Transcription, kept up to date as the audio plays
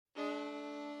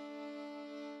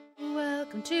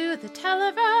Welcome to the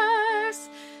Televerse,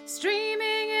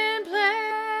 streaming in place.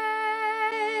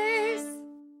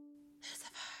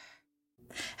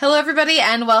 Hello, everybody,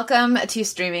 and welcome to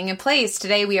Streaming in Place.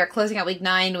 Today we are closing out week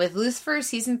 9 with Lucifer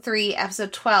Season 3,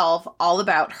 Episode 12, All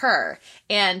About Her.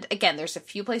 And again, there's a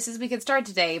few places we could start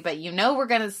today, but you know we're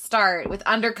going to start with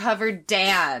Undercover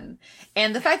Dan.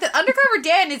 And the fact that Undercover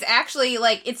Dan is actually,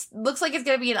 like, it looks like it's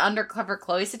going to be an Undercover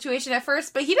Chloe situation at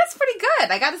first, but he does pretty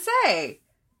good, I gotta say.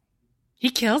 He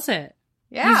kills it.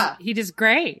 Yeah. He does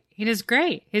great. He does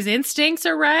great. His instincts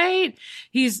are right.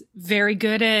 He's very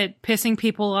good at pissing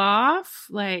people off.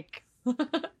 Like,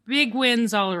 big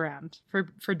wins all around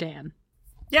for Dan.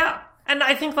 Yeah. And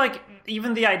I think, like,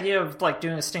 even the idea of, like,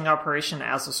 doing a sting operation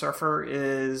as a surfer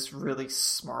is really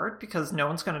smart because no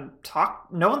one's going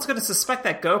to suspect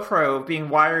that GoPro being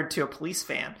wired to a police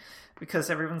van because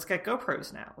everyone's got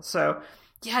GoPros now. So,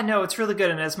 yeah, no, it's really good.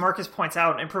 And as Marcus points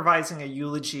out, improvising a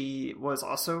eulogy was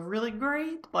also really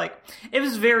great. Like, it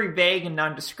was very vague and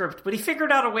nondescript, but he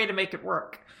figured out a way to make it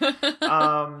work.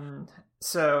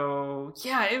 So,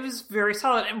 yeah, it was very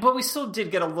solid. But we still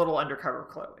did get a little undercover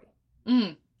Chloe.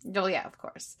 Mm. Oh, yeah, of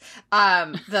course.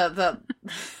 That's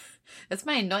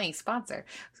my annoying sponsor.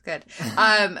 It's good.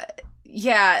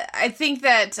 Yeah, I think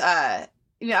that,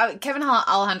 Kevin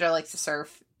Alejandro likes to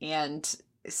surf, and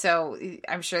so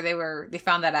I'm sure they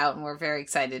found that out and were very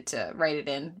excited to write it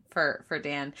in for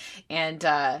Dan. And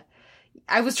I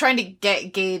was trying to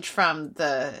gauge from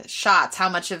the shots how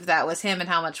much of that was him and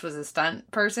how much was a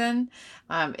stunt person.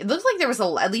 It looked like there was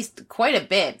at least quite a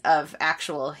bit of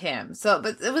actual him. So,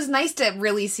 but it was nice to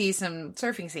really see some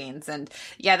surfing scenes. And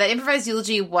yeah, that improvised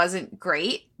eulogy wasn't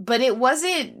great, but it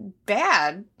wasn't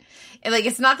bad. And, like,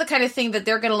 it's not the kind of thing that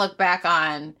they're going to look back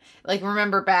on, like,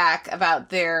 remember back about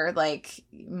their, like,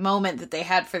 moment that they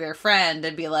had for their friend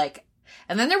and be like,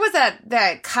 and then there was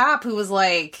that cop who was,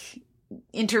 like,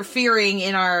 interfering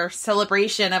in our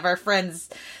celebration of our friend's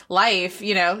life,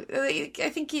 you know.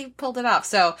 I think he pulled it off.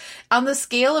 So, on the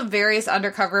scale of various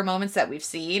undercover moments that we've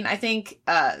seen, I think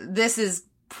this is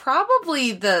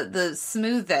probably the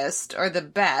smoothest or the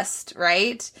best,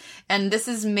 right? And this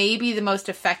is maybe the most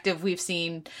effective we've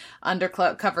seen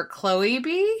undercover Chloe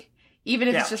be, even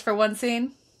if it's just for one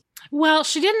scene. Well,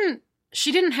 she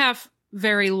didn't have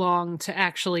very long to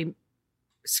actually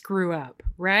screw up,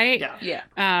 right?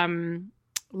 Yeah.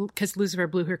 Because Lucifer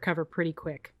blew her cover pretty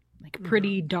quick, like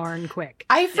pretty darn quick.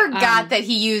 I forgot that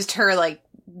he used her, like,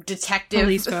 detective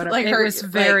police photo. Like, it was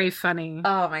very funny.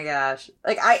 Oh my gosh!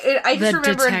 Like, I just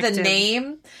remembered the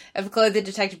name of Chloe the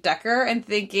Detective Decker and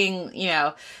thinking, you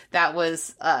know, that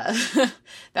was that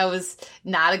was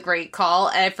not a great call.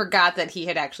 And I forgot that he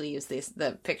had actually used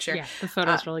the picture. Yeah, the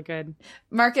photo's really good.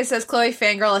 Marcus says Chloe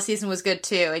fangirl last season was good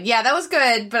too, and yeah, that was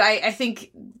good. But I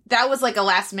think that was like a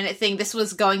last minute thing. This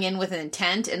was going in with an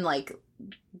intent and, like,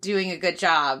 doing a good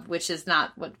job, which is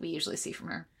not what we usually see from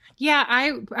her. Yeah,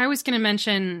 I was going to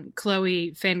mention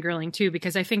Chloe fangirling too,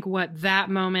 because I think what that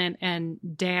moment and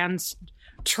Dan's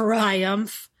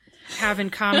triumph have in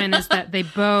common is that they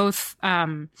both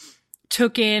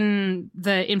took in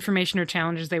the information or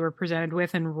challenges they were presented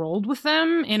with and rolled with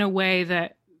them in a way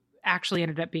that actually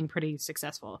ended up being pretty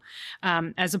successful.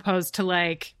 As opposed to,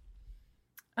 like,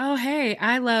 oh, hey,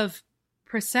 I love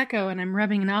Prosecco and I'm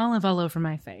rubbing an olive all over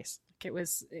my face. Like,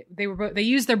 they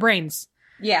used their brains.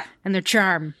 Yeah. And their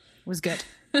charm was good.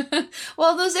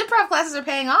 Well, those improv classes are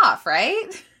paying off, right?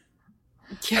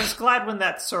 Yeah. I was glad when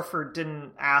that surfer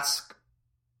didn't ask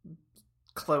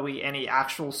Chloe any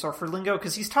actual surfer lingo,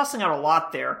 because he's tossing out a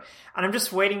lot there. And I'm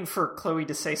just waiting for Chloe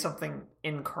to say something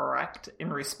incorrect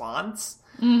in response.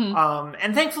 Mm-hmm.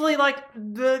 And thankfully, like,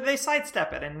 they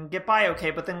sidestep it and get by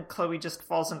okay, but then Chloe just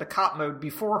falls into cop mode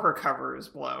before her cover is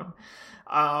blown.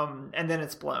 And then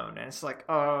it's blown, and it's like,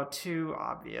 oh, too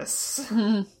obvious.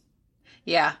 Mm-hmm.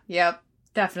 Yeah, yep,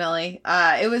 definitely.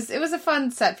 It was a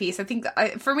fun set piece. I think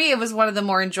for me, it was one of the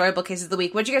more enjoyable cases of the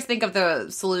week. What did you guys think of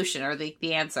the solution or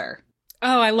the answer?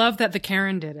 Oh, I love that the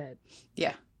Karen did it.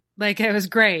 Yeah, like, it was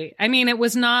great. I mean, it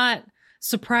was not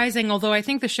surprising, although I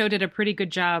think the show did a pretty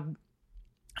good job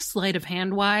sleight of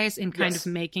hand wise in kind of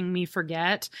making me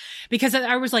forget, because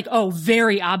I was like, oh,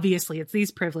 very obviously it's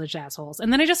these privileged assholes,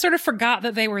 and then I just sort of forgot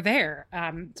that they were there.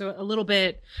 So a little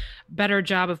bit better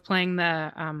job of playing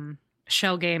the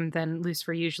shell game than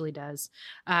Lucifer usually does.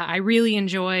 I really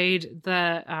enjoyed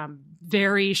the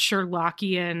very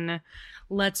Sherlockian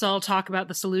let's all talk about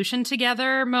the solution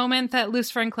together moment that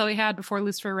Lucifer and Chloe had before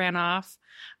Lucifer ran off.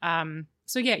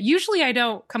 So yeah, usually I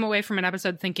don't come away from an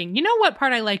episode thinking, you know what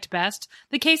part I liked best?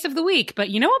 The case of the week. But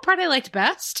you know what part I liked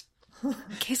best? The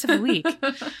case of the week.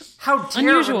 How dare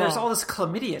when there's all this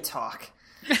chlamydia talk.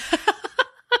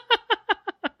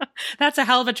 That's a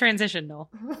hell of a transition, Noel.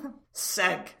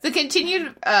 Seg. The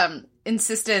continued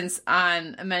insistence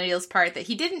on Amenadiel's part that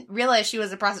he didn't realize she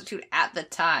was a prostitute at the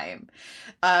time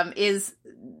is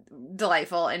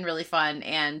delightful and really fun,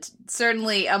 and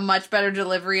certainly a much better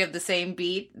delivery of the same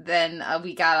beat than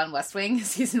we got on West Wing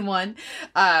season 1.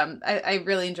 I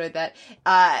really enjoyed that.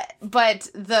 But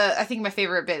I think my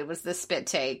favorite bit was the spit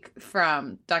take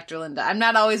from Dr. Linda. I'm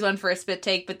not always one for a spit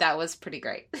take, but that was pretty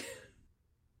great.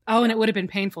 Oh, and it would have been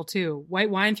painful too. White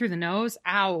wine through the nose.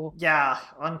 Ow. Yeah,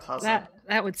 unpleasant.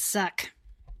 That would suck.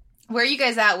 Where are you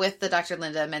guys at with the Dr.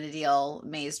 Linda Amenadiel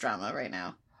Maze drama right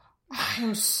now?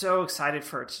 I'm so excited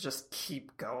for it to just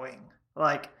keep going.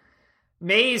 Like,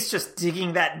 May's just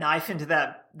digging that knife into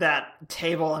that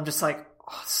table. I'm just like,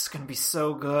 oh, this is going to be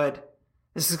so good.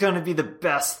 This is going to be the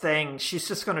best thing. She's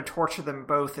just going to torture them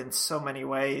both in so many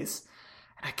ways.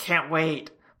 And I can't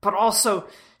wait. But also,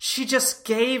 she just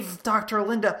gave Dr.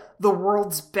 Linda the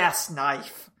world's best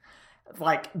knife.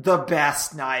 Like, the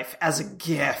best knife as a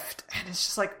gift. And it's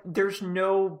just like, there's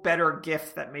no better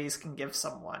gift that Maze can give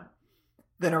someone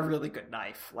than a really good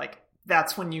knife. Like,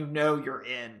 that's when you know you're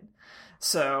in.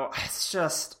 So it's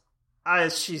just,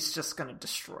 she's just going to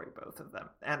destroy both of them.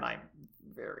 And I'm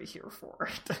very here for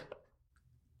it.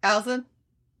 Allison?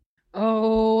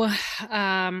 Oh,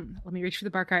 let me reach for the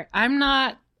bar cart. I'm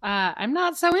not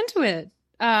so into it.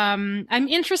 I'm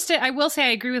interested. I will say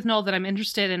I agree with Noel that I'm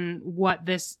interested in what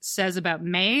this says about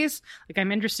Maze. Like,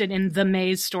 I'm interested in the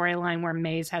Maze storyline where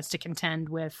Maze has to contend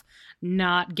with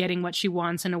not getting what she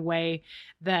wants in a way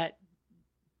that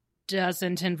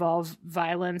doesn't involve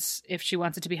violence if she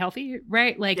wants it to be healthy,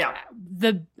 right? Like, yeah.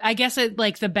 I guess it,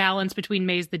 like, the balance between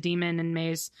Maze the demon and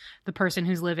Maze the person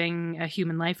who's living a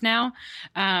human life now,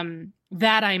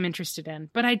 that I'm interested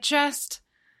in. But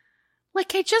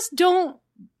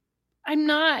I'm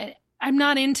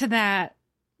not into that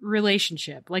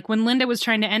relationship. Like, when Linda was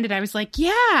trying to end it, I was like,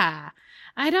 yeah,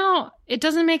 it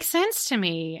doesn't make sense to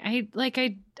me. I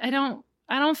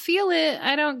don't feel it.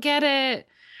 I don't get it.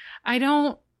 I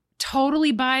don't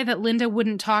totally buy that Linda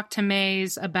wouldn't talk to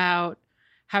Maze about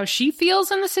how she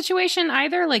feels in the situation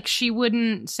either. Like, she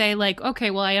wouldn't say, like,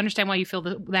 okay, well, I understand why you feel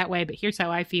that way, but here's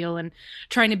how I feel, and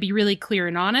trying to be really clear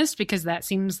and honest, because that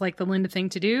seems like the Linda thing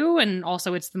to do, and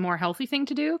also it's the more healthy thing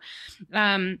to do.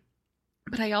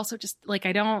 But I also just, like,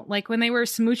 I don't, like, when they were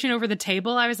smooching over the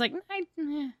table, I was like,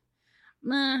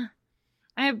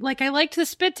 I liked the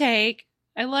spit take.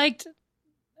 I liked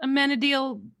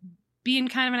Amenadiel being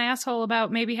kind of an asshole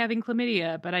about maybe having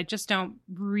chlamydia, but I just I'm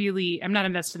not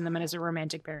invested in them as a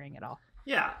romantic pairing at all.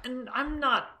 Yeah, and I'm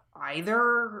not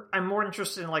either. I'm more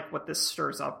interested in, like, what this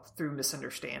stirs up through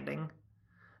misunderstanding,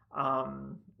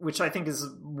 which I think is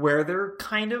where they're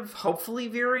kind of hopefully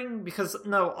veering, because,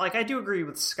 no, like, I do agree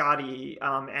with Scottie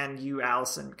and you,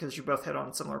 Allison, because you both hit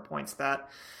on similar points, that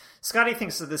Scottie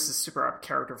thinks that this is super out of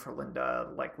character for Linda.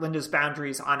 Like, Linda's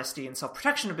boundaries, honesty, and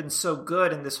self-protection have been so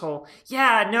good, and this whole,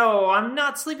 yeah, no, I'm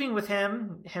not sleeping with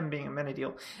him being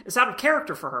Amenadiel, is out of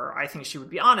character for her. I think she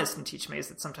would be honest and teach Maze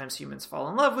that sometimes humans fall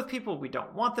in love with people we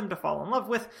don't want them to fall in love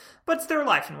with, but it's their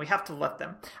life, and we have to let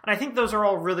them. And I think those are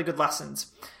all really good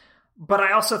lessons. But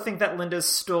I also think that Linda's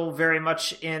still very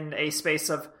much in a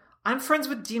space of, I'm friends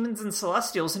with demons and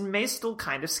celestials, and Maze still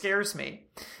kind of scares me.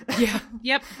 Yeah,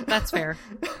 yep, that's fair.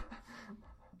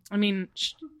 I mean,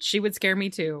 she would scare me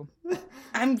too.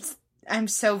 I'm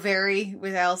so very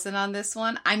with Allison on this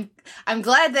one. I'm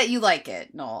glad that you like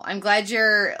it, Noel. I'm glad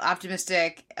you're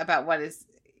optimistic about what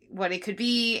it could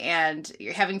be, and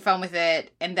you're having fun with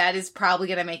it, and that is probably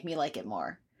going to make me like it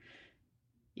more.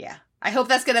 Yeah. I hope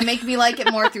that's going to make me like it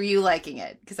more through you liking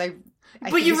it, because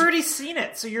but you've already seen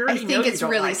it, so you already know you don't like it. I think it's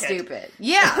really stupid.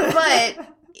 Yeah,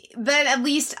 but then at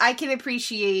least I can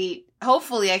appreciate,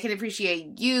 hopefully I can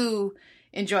appreciate you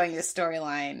enjoying this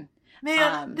storyline.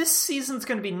 Man, this season's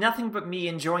going to be nothing but me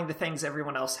enjoying the things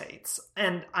everyone else hates.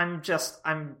 And I need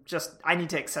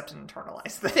to accept and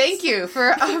internalize this. Thank you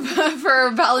for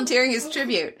volunteering his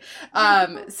tribute.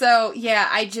 So yeah,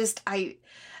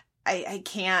 I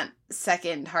can't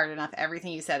second hard enough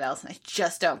everything you said, Allison. I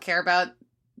just don't care about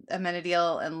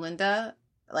Amenadiel and Linda.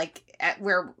 Like,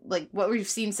 what we've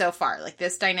seen so far, like,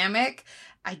 this dynamic,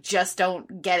 I just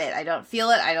don't get it. I don't feel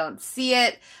it. I don't see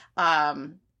it.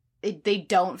 They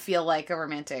don't feel like a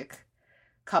romantic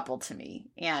couple to me.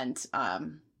 And,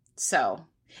 so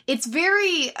it's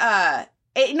very, it's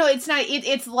not,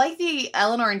 it's like the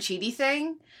Eleanor and Chidi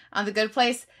thing on The Good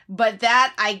Place, but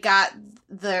that I got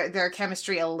their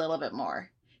chemistry a little bit more.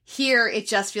 Here, it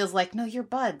just feels like, no, you're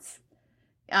buds.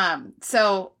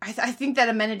 So I think that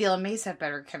Amenadiel and Maze have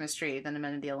better chemistry than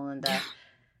Amenadiel and Linda.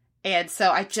 And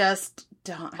so I just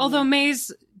don't. Although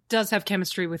Maze does have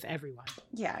chemistry with everyone.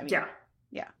 Yeah, I mean,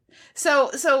 Yeah.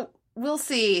 So we'll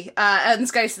see. And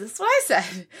Scottie says, that's what I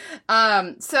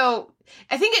said. So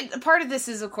I think part of this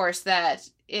is, of course, that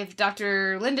if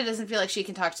Dr. Linda doesn't feel like she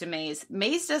can talk to Maze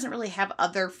doesn't really have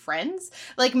other friends.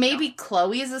 Like, maybe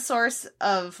Chloe is a source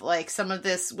of, like, some of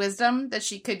this wisdom that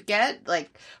she could get.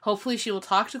 Like, hopefully she will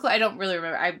talk to Chloe. I don't really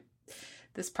remember.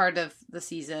 This part of the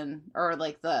season, or,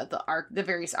 like, the arc, the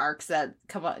various arcs that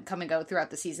come and go throughout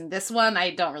the season. This one, I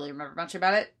don't really remember much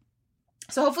about it.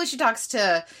 So hopefully she talks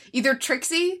to either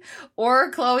Trixie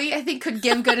or Chloe. I think could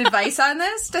give good advice on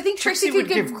this. I think Trixie could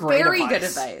give very good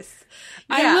advice.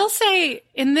 Yeah. I will say,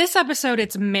 in this episode,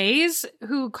 it's Maze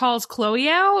who calls Chloe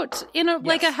out in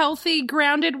like a healthy,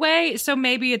 grounded way. So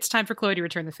maybe it's time for Chloe to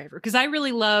return the favor. Because I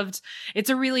really loved, it's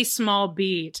a really small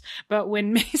beat. But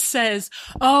when Maze says,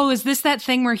 oh, is this that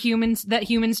thing where humans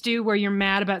do where you're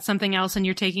mad about something else and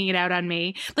you're taking it out on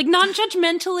me? Like,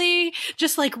 non-judgmentally,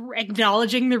 just like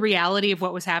acknowledging the reality of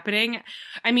what was happening.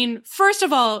 I mean, first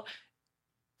of all,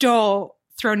 don't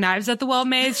throw knives at the wall,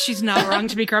 Maze. She's not wrong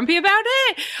to be grumpy about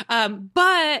it.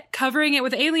 But covering it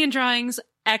with alien drawings,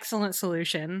 excellent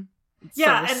solution.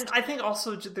 Yeah, and I think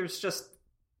also there's just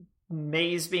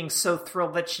Maze being so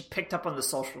thrilled that she picked up on the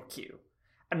social cue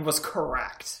and was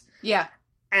correct. Yeah.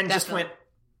 And definitely. Just went,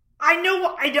 I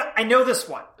know this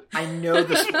one. I know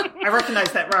this one. I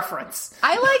recognize that reference.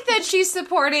 I like that she's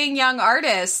supporting young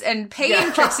artists and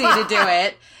paying Trixie to do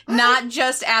it, not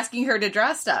just asking her to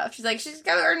draw stuff. She's like, she's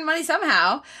got to earn money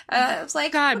somehow. It's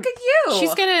like, God, look at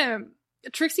you.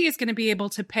 Trixie is going to be able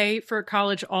to pay for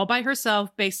college all by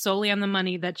herself based solely on the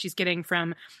money that she's getting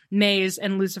from Maze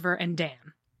and Lucifer and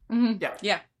Dan. Mm-hmm.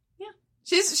 Yeah.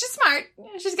 She's smart.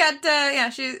 She's got,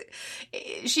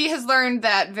 she has learned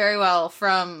that very well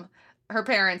from her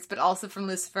parents, but also from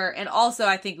Lucifer, and also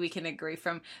I think we can agree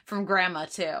from Grandma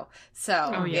too.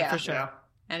 So for sure. Yeah.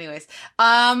 Anyways,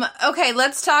 okay,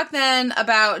 let's talk then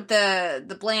about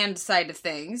the bland side of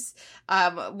things.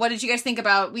 What did you guys think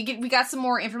about? We got some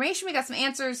more information. We got some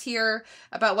answers here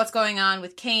about what's going on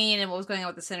with Cain and what was going on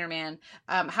with the Sinner Man.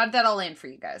 How did that all end for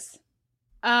you guys?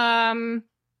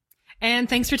 And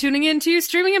thanks for tuning in to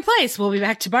Streaming in Place. We'll be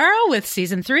back tomorrow with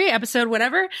season 3, episode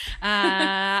whatever.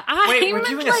 Wait, we're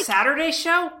doing a Saturday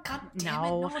show? God damn it,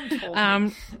 no one told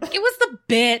me. It was the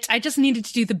bit. I just needed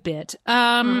to do the bit.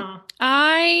 I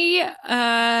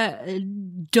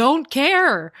don't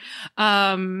care.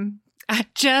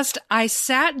 I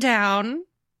sat down,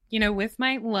 with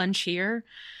my lunch here.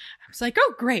 I was like,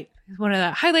 oh, great. One of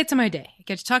the highlights of my day. I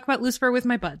get to talk about Lucifer with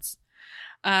my buds.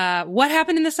 What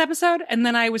happened in this episode? And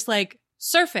then I was like,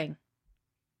 surfing.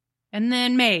 And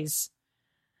then Maze.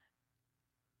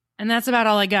 And that's about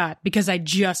all I got, because I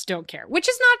just don't care. Which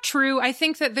is not true. I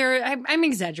think that I'm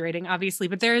exaggerating, obviously,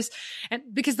 but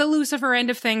because the Lucifer end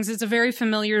of things is a very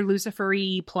familiar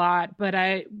Lucifer-y plot, but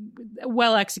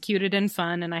well executed and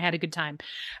fun, and I had a good time.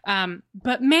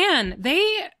 But man, they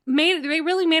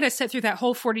really made us sit through that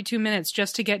whole 42 minutes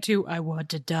just to get to, I want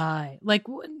to die. Like,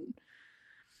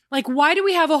 why do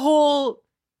we have a whole,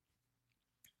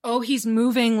 oh, he's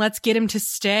moving, let's get him to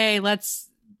stay, let's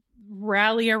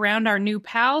rally around our new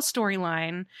pal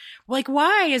storyline? Like,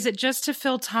 why? Is it just to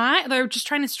fill time? They're just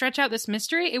trying to stretch out this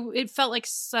mystery? It felt like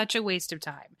such a waste of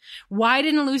time. Why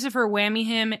didn't Lucifer whammy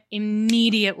him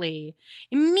immediately?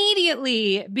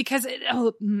 Because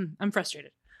I'm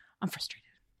frustrated.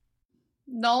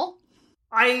 Noel?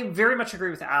 I very much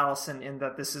agree with Allison in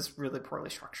that this is really poorly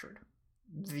structured.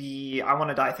 The I want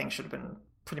to die thing should have been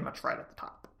pretty much right at the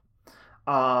top.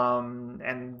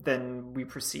 And then we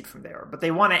proceed from there. But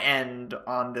they want to end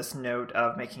on this note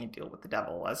of making a deal with the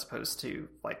devil as opposed to,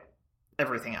 like,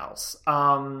 everything else.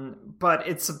 But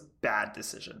it's a bad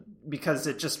decision because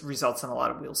it just results in a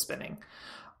lot of wheel spinning.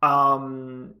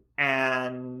 And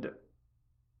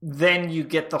then you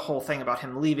get the whole thing about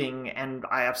him leaving, and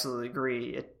I absolutely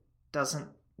agree. It doesn't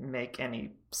make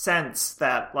any sense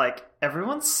that, like,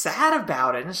 everyone's sad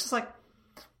about it. And it's just like,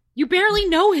 you barely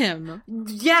know him.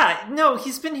 Yeah, no,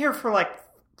 he's been here for like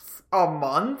a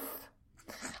month.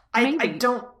 I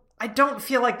don't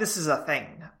feel like this is a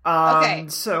thing. Okay,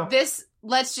 so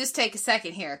let's just take a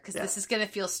second here, because this is going to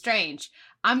feel strange.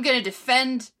 I'm going to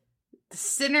defend the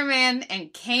Sinnerman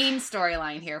and Cain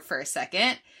storyline here for a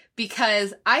second,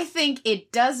 because I think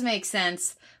it does make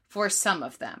sense for some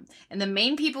of them. And the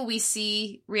main people we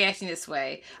see reacting this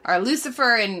way are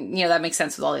Lucifer, and, that makes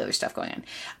sense with all the other stuff going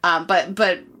on.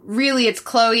 But really it's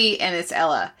Chloe and it's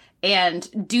Ella.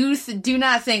 And do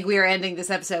not think we are ending this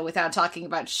episode without talking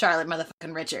about Charlotte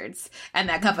motherfucking Richards and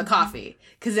that cup of coffee,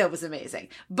 because it was amazing.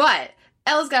 But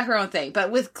Ella's got her own thing.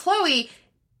 But with Chloe,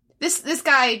 this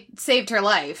guy saved her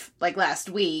life, like, last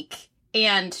week.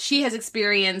 and she has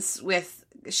experience with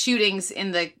shootings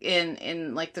in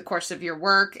like the course of your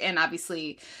work, and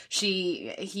obviously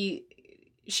she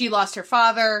lost her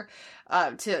father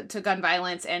to gun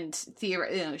violence, and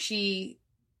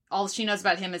all she knows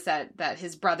about him is that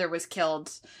his brother was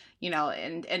killed,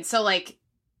 and so like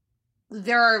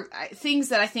there are things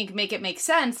that I think make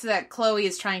sense that Chloe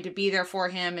is trying to be there for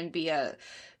him and be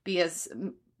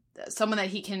someone that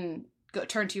he can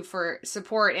turn to for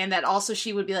support, and that also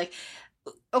she would be like,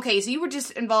 okay, so you were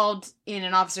just involved in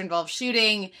an officer-involved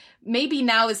shooting. Maybe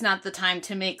now is not the time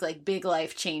to make, like, big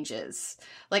life changes.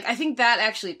 Like, I think that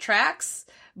actually tracks,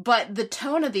 but the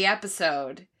tone of the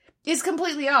episode is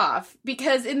completely off,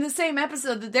 because in the same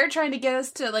episode that they're trying to get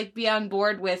us to, like, be on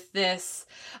board with this,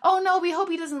 oh no, we hope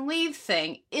he doesn't leave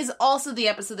thing, is also the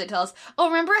episode that tells us, oh,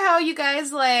 remember how you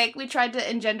guys, like, we tried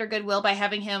to engender goodwill by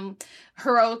having him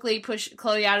heroically push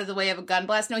Chloe out of the way of a gun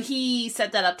blast? No, he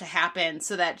set that up to happen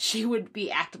so that she would be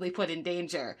actively put in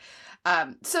danger.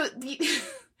 So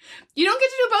you don't get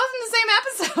to do both in the same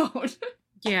episode.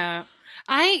 Yeah.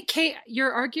 Kate,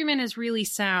 your argument is really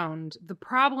sound. The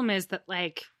problem is that,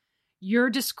 like,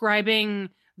 you're describing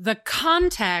the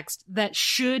context that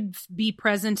should be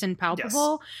present and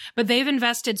palpable, but they've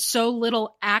invested so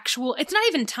little it's not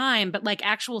even time, but like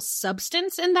actual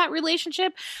substance in that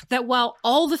relationship, that while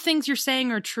all the things you're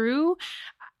saying are true,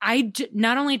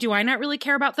 not only do I not really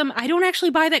care about them, I don't actually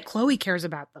buy that Chloe cares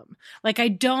about them. Like,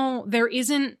 there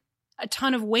isn't a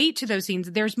ton of weight to those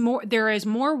scenes. There is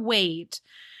more weight.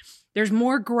 There's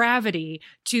more gravity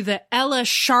to the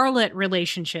Ella-Charlotte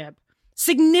relationship,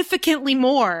 significantly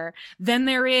more than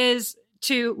there is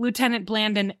to Lieutenant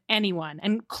Blandon anyone.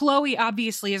 And Chloe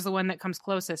obviously is the one that comes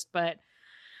closest, but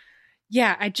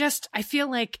yeah, I feel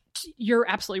like you're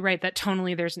absolutely right that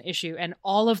tonally there's an issue, and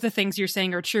all of the things you're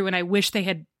saying are true, and I wish they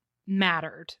had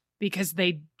mattered, because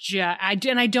I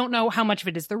don't know how much of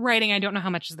it is the writing, I don't know how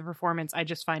much is the performance, I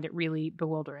just find it really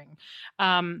bewildering.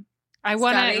 I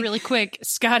want to really quick.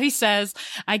 Scottie says,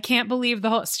 I can't believe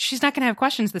she's not going to have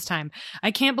questions this time. I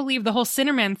can't believe the whole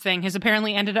Cinnamon thing has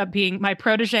apparently ended up being my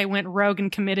protege went rogue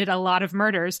and committed a lot of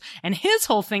murders. And his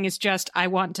whole thing is just, I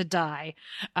want to die.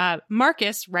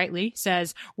 Marcus, rightly,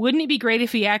 says, wouldn't it be great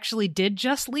if he actually did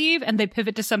just leave and they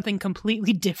pivot to something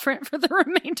completely different for the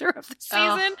remainder of the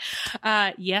season?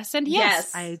 Yes and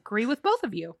yes. I agree with both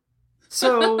of you.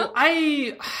 So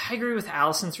I agree with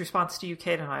Allison's response to you,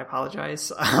 Kate, and I apologize.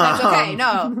 That's okay.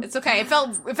 No, it's okay. It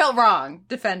felt wrong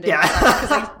defending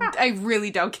because I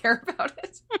really don't care about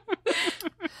it.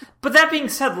 But that being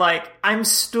said, like, I'm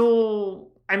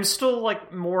still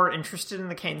like more interested in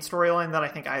the Cain storyline than I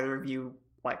think either of you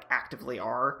like actively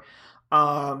are.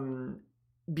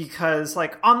 Because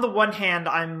like on the one hand,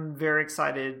 I'm very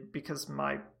excited because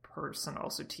my person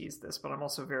also teased this, but I'm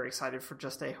also very excited for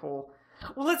just a whole,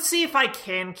 well, let's see if I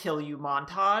can kill you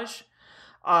montage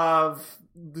of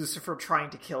Lucifer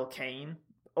trying to kill Cain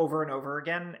over and over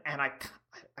again, and I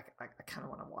kind of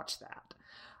want to watch that.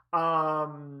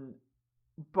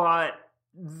 But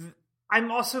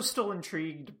I'm also still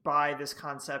intrigued by this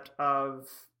concept of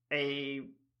a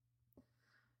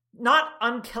not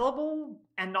unkillable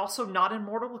and also not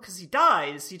immortal, because he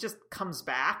dies, he just comes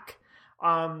back.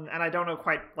 And I don't know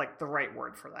quite, like, the right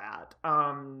word for that.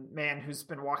 Man who's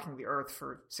been walking the earth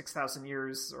for 6,000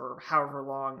 years or however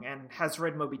long and has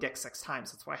read Moby Dick 6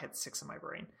 times. That's why I had 6 in my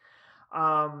brain.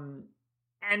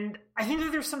 And I think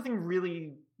that there's something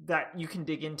really that you can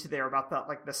dig into there about that,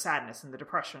 like, the sadness and the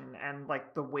depression and,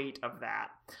 like, the weight of that.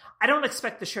 I don't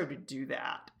expect the show to do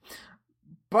that.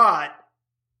 But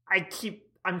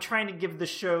I'm trying to give the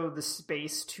show the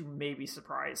space to maybe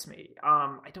surprise me.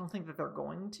 I don't think that they're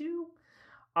going to.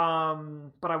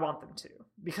 But I want them to,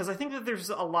 because I think that there's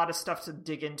a lot of stuff to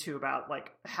dig into about,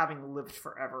 like, having lived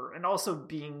forever and also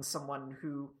being someone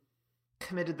who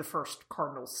committed the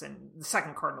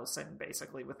second cardinal sin,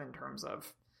 basically, within terms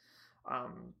of,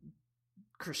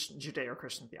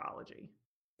 Judeo-Christian theology.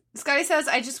 Scottie says,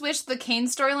 I just wish the Cain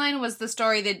storyline was the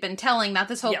story they'd been telling, not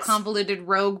this whole convoluted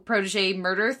rogue protege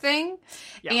murder thing.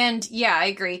 Yeah. And yeah, I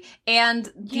agree. And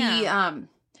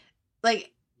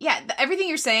everything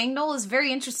you're saying, Noel, is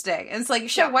very interesting. And it's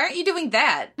like, why aren't you doing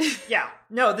that? Yeah.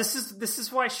 No, this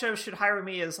is why shows should hire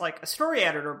me as, like, a story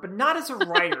editor, but not as a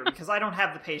writer, because I don't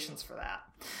have the patience for that.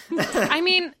 I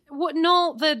mean,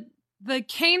 Noel, the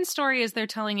Cain story as they're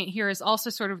telling it here is also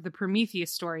sort of the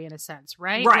Prometheus story in a sense,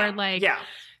 right? Right. Where, like,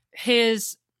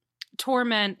 his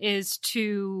torment is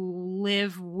to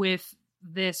live with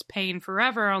this pain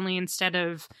forever, only instead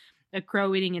of a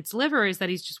crow eating its liver is that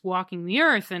he's just walking the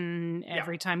earth, and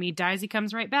every time he dies, he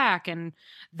comes right back. And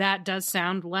that does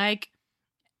sound like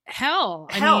hell.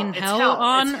 Hell. I mean, It's hell hell.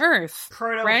 on It's Earth.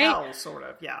 Proto-hell, right? sort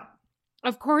of, yeah.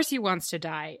 Of course he wants to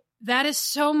die. That is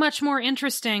so much more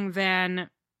interesting than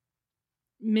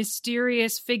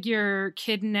mysterious figure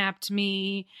kidnapped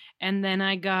me and then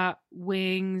I got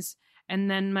wings and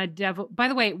then my devil. By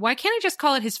the way, why can't I just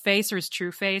call it his face or his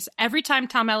true face? Every time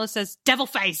Tom Ellis says devil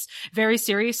face, very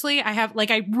seriously, I have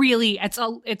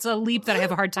it's a leap that I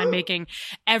have a hard time making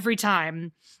every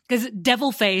time, because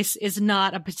devil face is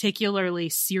not a particularly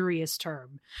serious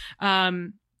term.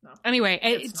 No, anyway,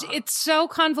 it's so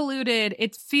convoluted.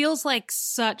 It feels like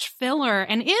such filler,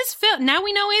 and now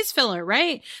we know is filler,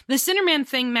 right? The Cinderman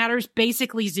thing matters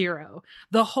basically zero.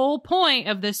 The whole point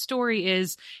of this story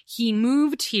is he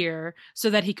moved here so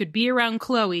that he could be around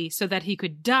Chloe, so that he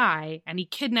could die, and he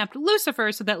kidnapped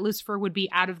Lucifer so that Lucifer would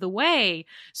be out of the way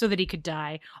so that he could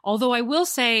die. Although I will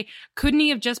say, couldn't he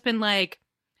have just been like,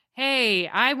 hey,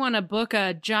 I want to book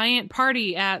a giant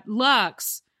party at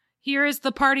Lux. Here is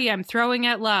the party I'm throwing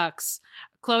at Lux.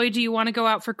 Chloe, do you want to go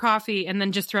out for coffee? And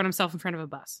then just thrown himself in front of a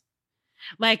bus.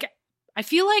 Like, I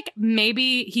feel like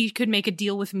maybe he could make a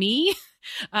deal with me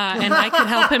and I could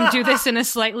help him do this in a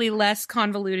slightly less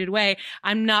convoluted way.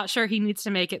 I'm not sure he needs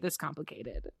to make it this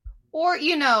complicated. Or,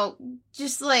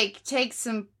 just like take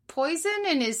some poison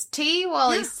in his tea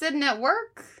while he's sitting at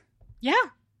work. Yeah.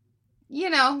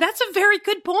 That's a very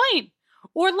good point.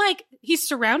 Or like, he's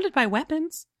surrounded by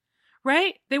weapons.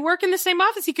 Right? They work in the same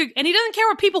office. He doesn't care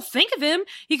what people think of him.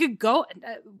 He could go.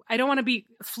 I don't want to be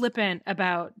flippant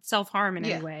about self-harm in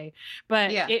any way,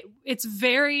 but it's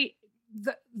very,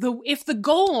 if the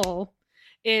goal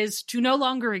is to no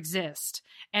longer exist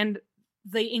and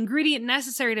the ingredient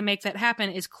necessary to make that happen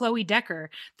is Chloe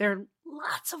Decker, there are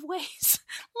lots of ways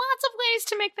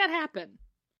to make that happen.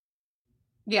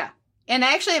 Yeah. And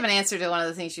I actually have an answer to one of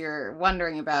the things you're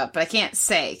wondering about, but I can't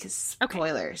say because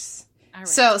spoilers. Right.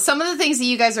 So some of the things that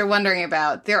you guys are wondering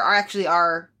about, there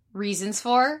are reasons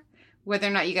for. Whether or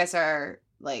not you guys are,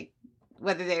 like,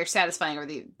 whether they're satisfying or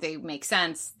they make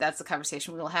sense, that's the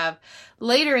conversation we'll have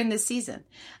later in this season.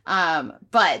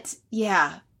 But,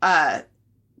 yeah. Let's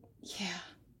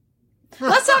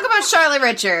talk about Charlotte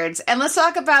Richards, and let's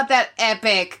talk about that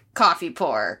epic coffee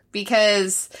pour,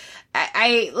 because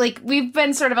I we've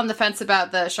been sort of on the fence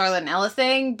about the Charlotte and Ella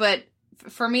thing, but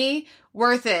for me,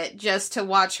 worth it just to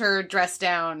watch her dress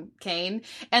down Cain.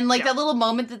 And that little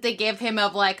moment that they give him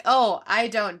of like, oh, I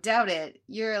don't doubt it,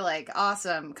 you're like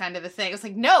awesome kind of a thing. It's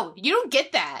like, no, you don't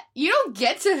get that. You don't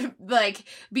get to like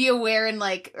be aware and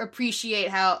like appreciate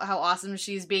how awesome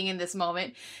she's being in this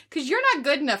moment, because you're not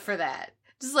good enough for that.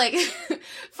 Just like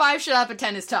 5 shut up and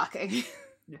 10 is talking.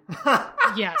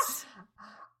 Yes.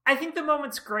 I think the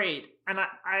moment's great, and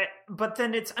but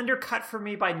then it's undercut for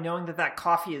me by knowing that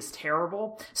coffee is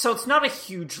terrible, so it's not a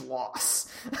huge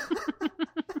loss.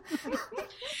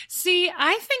 See,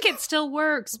 I think it still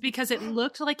works because it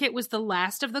looked like it was the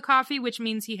last of the coffee, which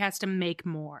means he has to make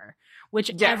more,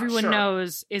 which everyone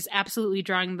knows is absolutely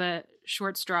drawing the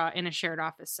short straw in a shared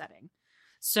office setting.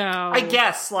 So I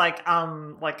guess I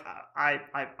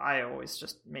always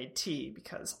just made tea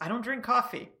because I don't drink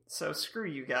coffee. So screw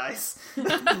you guys.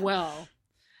 Well,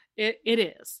 it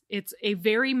is. It's a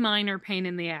very minor pain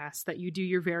in the ass that you do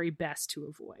your very best to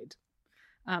avoid.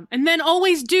 And then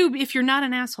always do, if you're not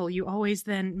an asshole, you always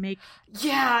then make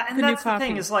and that's the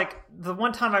thing is like the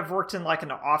one time I've worked in like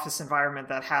an office environment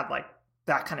that had like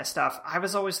that kind of stuff, I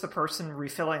was always the person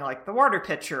refilling like the water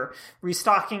pitcher,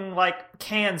 restocking like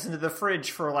cans into the fridge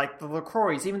for like the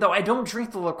LaCroix, even though I don't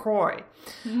drink the LaCroix.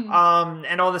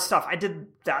 And all this stuff. I did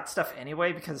that stuff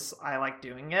anyway because I like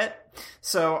doing it.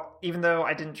 So even though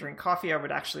I didn't drink coffee, I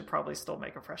would actually probably still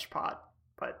make a fresh pot.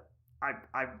 But I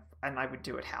would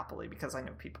do it happily because I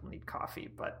know people need coffee,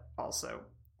 but also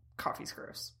coffee's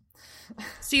gross.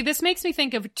 See, this makes me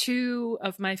think of 2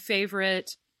 of my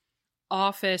favorite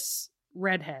office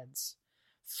redheads.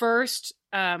 First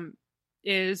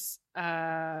is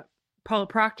Paula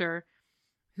Proctor,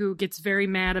 who gets very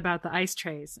mad about the ice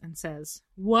trays and says,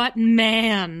 "What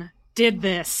man did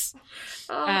this?"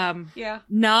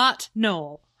 Not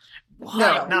Noel.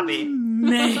 No, not me.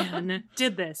 Man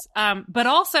did this. But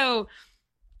also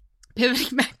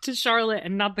pivoting back to Charlotte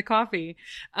and not the coffee.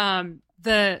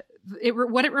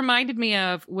 What it reminded me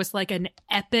of was like an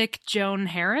epic Joan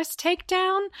Harris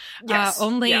takedown,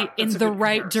 only in the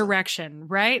right direction,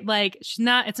 right? Like it's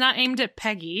not aimed at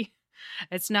Peggy.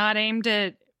 It's not aimed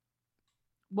at,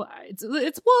 it's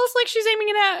like she's aiming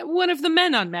it at one of the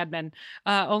men on Mad Men.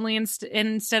 Only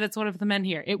instead it's one of the men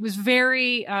here. It was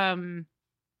very,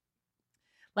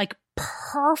 like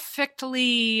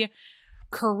perfectly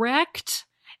correct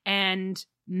and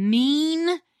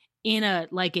mean in a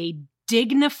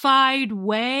dignified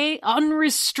way,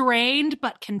 unrestrained,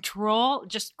 but control.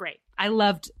 Just great. I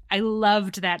loved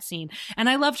that scene. And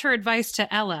I loved her advice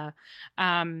to Ella.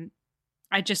 Good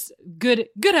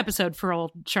episode for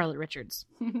old Charlotte Richards.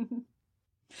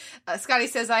 Scottie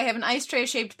says, I have an ice tray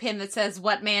shaped pin that says,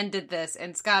 "What man did this?"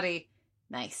 And Scottie,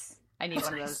 nice. I need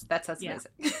one of those. That's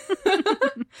amazing.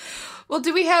 Well,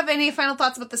 do we have any final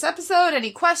thoughts about this episode?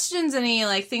 Any questions?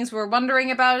 Any things we're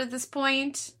wondering about at this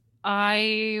point?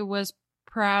 I was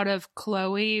proud of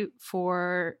Chloe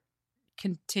for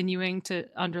continuing to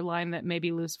underline that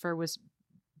maybe Lucifer was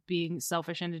being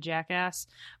selfish and a jackass,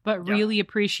 but really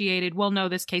appreciated, well, no,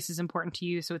 this case is important to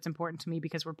you, so it's important to me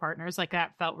because we're partners.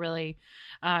 That felt really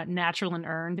natural and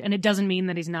earned. And it doesn't mean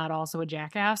that he's not also a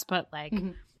jackass, but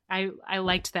I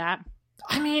liked that.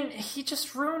 I mean, he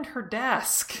just ruined her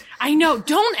desk. I know.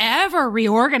 Don't ever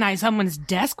reorganize someone's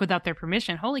desk without their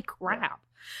permission. Holy crap.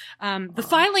 The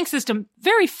filing system,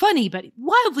 very funny, but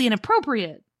wildly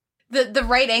inappropriate. The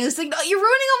right angles, no, you're ruining all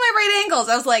my right angles.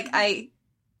 I was like,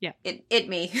 it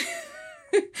me.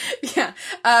 Yeah.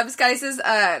 Scottie says,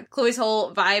 Chloe's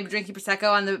whole vibe, drinking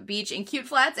Prosecco on the beach in cute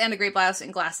flats and a great blouse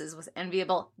and glasses was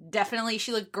enviable. Definitely.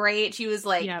 She looked great. She was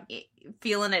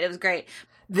feeling it. It was great.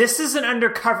 This is an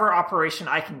undercover operation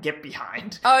I can get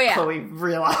behind. Oh, yeah. Chloe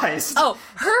realized. Oh,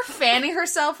 her fanning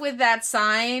herself with that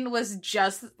sign was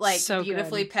just, so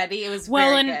beautifully good. Petty. It was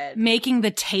very good. And making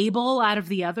the table out of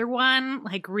the other one,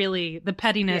 really, the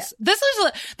pettiness. Yeah.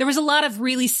 There was a lot of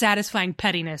really satisfying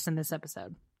pettiness in this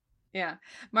episode. Yeah.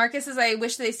 Marcus says, I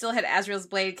wish they still had Azrael's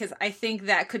blade because I think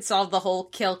that could solve the whole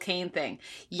kill Cain thing.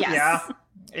 Yes. Yeah,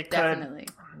 it could. Definitely.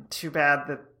 Too bad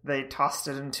that they tossed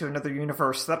it into another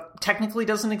universe that technically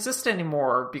doesn't exist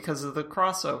anymore because of the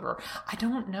crossover. I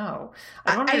don't know.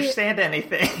 I don't understand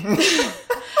anything.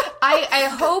 I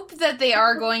hope that they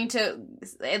are going to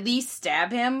at least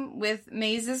stab him with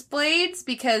Maze's blades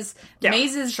because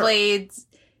Maze's blades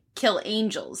kill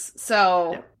angels.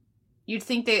 So you'd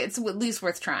think that it's at least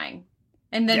worth trying.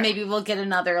 And then maybe we'll get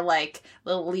another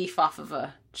little leaf off of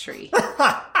a tree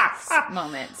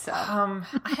moment. So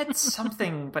I had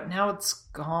something, but now it's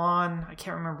gone. I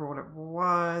can't remember what it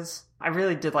was. I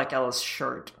really did like Ella's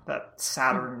shirt. That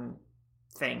Saturn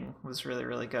thing was really,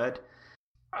 really good.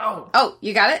 Oh,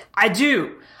 you got it? I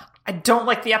do. I don't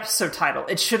like the episode title.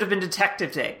 It should have been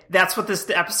Detective Day. That's what this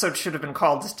episode should have been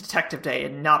called, is Detective Day,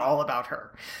 and not all about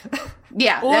her.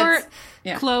 Yeah. Or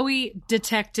Chloe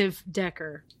Detective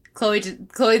Decker. Chloe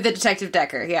the Detective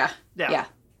Decker. Yeah.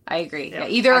 I agree. Yeah.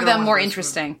 Either of them more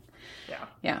interesting.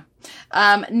 Yeah.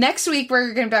 Next week,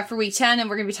 we're going to be back for week 10, and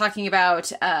we're going to be talking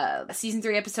about season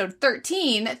 3, episode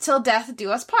 13, Till Death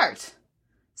Do Us Part.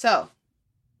 So,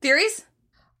 theories?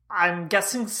 I'm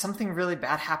guessing something really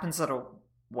bad happens at a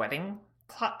wedding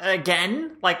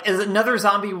again. As another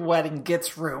zombie wedding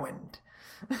gets ruined.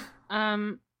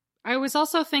 I was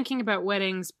also thinking about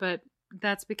weddings, but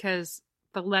that's because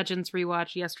the Legends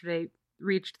rewatch yesterday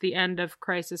reached the end of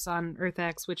Crisis on Earth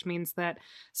X, which means that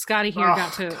Scottie here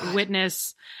got to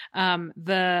witness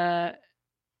I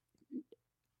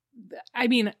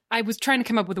was trying to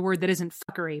come up with a word that isn't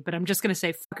fuckery, but I'm just going to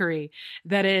say fuckery.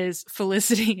 That is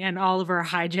Felicity and Oliver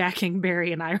hijacking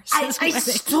Barry and Iris. I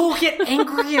still get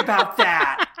angry about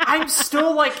that. I'm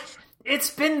still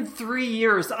it's been 3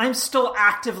 years. I'm still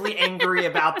actively angry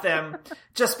about them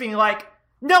just being nope,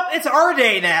 it's our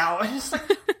day now. And it's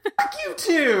fuck you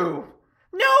two.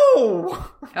 No.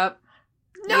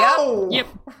 No.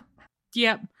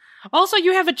 Yep. Also,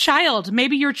 you have a child.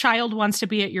 Maybe your child wants to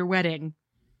be at your wedding.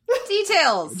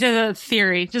 Details.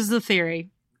 Just the theory.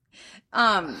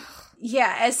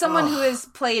 Yeah, as someone who has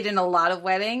played in a lot of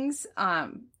weddings,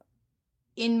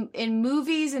 in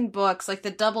movies and books,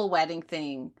 the double wedding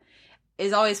thing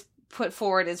is always put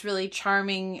forward as really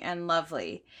charming and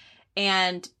lovely.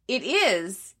 And it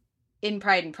is in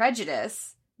Pride and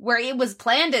Prejudice, where it was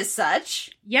planned as such.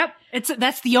 Yep.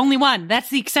 That's the only one. That's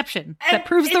the exception. That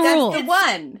proves the rule. That's the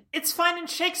one. It's fine in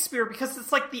Shakespeare because it's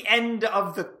the end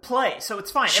of the play. So it's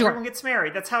fine. Sure. Everyone gets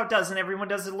married. That's how it does. And everyone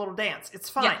does a little dance. It's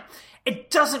fine. Yeah. It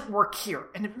doesn't work here.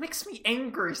 And it makes me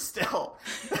angry still.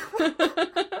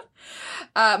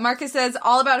 Marcus says,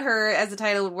 All About Her as the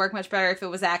title would work much better if it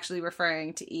was actually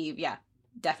referring to Eve. Yeah.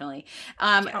 Definitely.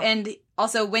 And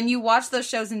also, when you watch those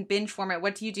shows in binge format,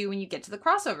 what do you do when you get to the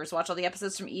crossovers? Watch all the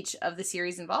episodes from each of the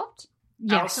series involved?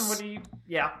 Yes. Allison, what do you...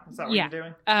 Yeah, is that what you're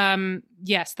doing?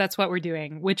 Yes, that's what we're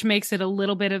doing, which makes it a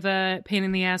little bit of a pain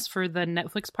in the ass for the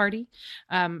Netflix party.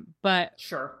 But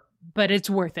sure. But it's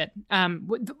worth it.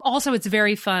 Also, it's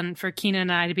very fun for Keena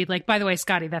and I to be by the way,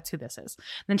 Scottie, that's who this is.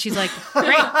 Then she's like,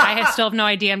 great, I still have no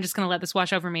idea. I'm just going to let this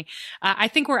wash over me. I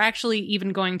think we're actually even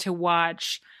going to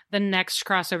watch the next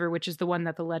crossover, which is the one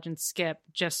that the legends skip,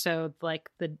 just so like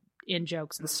the in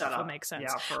jokes and stuff will make sense.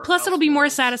 Yeah, Plus, it'll be more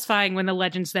satisfying when the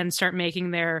legends then start making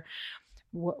their,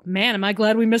 man, am I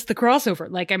glad we missed the crossover?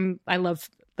 Like I love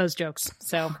those jokes.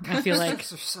 So I feel like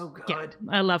jokes are so good.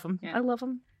 Yeah, I love them. Yeah. I love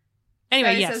them. Anyway,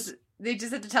 Scottie yes. says they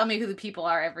just have to tell me who the people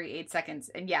are every 8 seconds.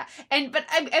 And yeah. But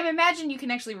I imagine you can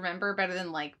actually remember better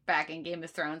than like back in Game of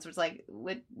Thrones, which like,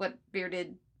 what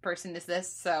bearded person is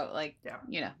this? So like,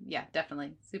 yeah,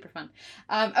 definitely super fun.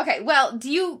 Okay. Well,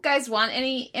 do you guys want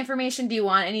any information? Do you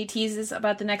want any teases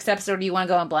about the next episode? Or do you want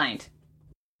to go on blind?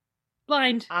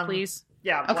 Blind, please.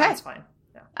 Yeah. Okay. Blind's fine.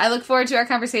 Yeah. I look forward to our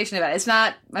conversation about it. It's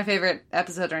not my favorite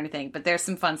episode or anything, but there's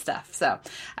some fun stuff. So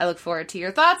I look forward to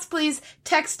your thoughts. Please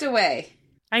text away.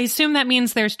 I assume that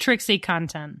means there's Trixie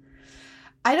content.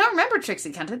 I don't remember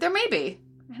Trixie content. There may be.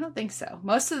 I don't think so.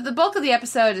 The bulk of the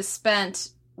episode is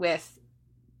spent with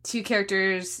two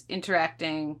characters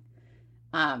interacting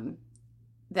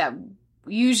that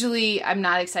usually I'm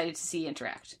not excited to see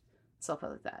interact. So I'll put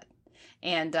it like that.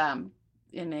 And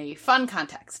in a fun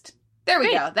context. There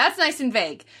we go. That's nice and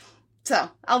vague. So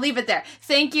I'll leave it there.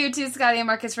 Thank you to Scottie and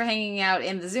Marcus for hanging out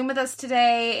in the Zoom with us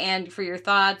today and for your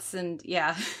thoughts. And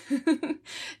yeah,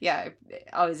 I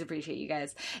always appreciate you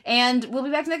guys. And we'll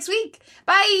be back next week.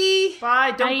 Bye.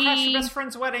 Bye. Don't crash your best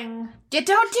friend's wedding. Yeah,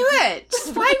 don't do it.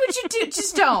 Why would you do?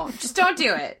 Just don't. Just don't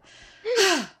do it.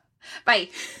 Bye.